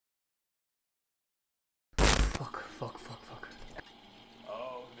Fuck, fuck, fuck.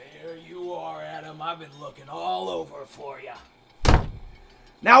 Oh, there you are, Adam. I've been looking all over for you.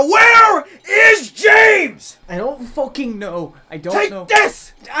 Now where is James? I don't fucking know. I don't know. Take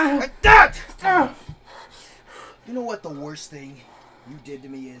this! Like that! You know what the worst thing you did to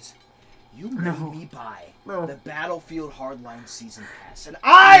me is? You made me buy the Battlefield Hardline Season Pass. And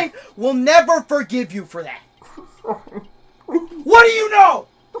I will never forgive you for that. What do you know?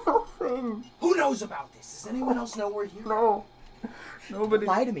 Nothing. Who knows about this? Does anyone else know we're here? No. Nobody.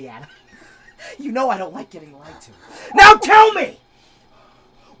 Don't lie to me, Adam. You know I don't like getting lied to. Now tell me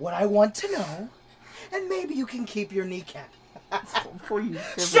what I want to know, and maybe you can keep your kneecap. Please.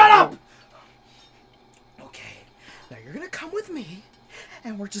 Shut up! Okay, now you're gonna come with me,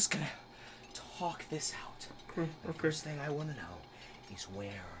 and we're just gonna talk this out. The first thing I want to know is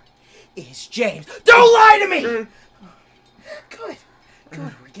where is James? Don't lie to me! Good,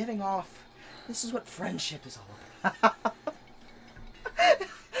 good, we're getting off. This is what friendship is all about.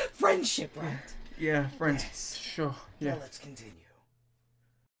 Friendship, right? Yeah, friends. Yes. Sure. Yeah. Now let's continue.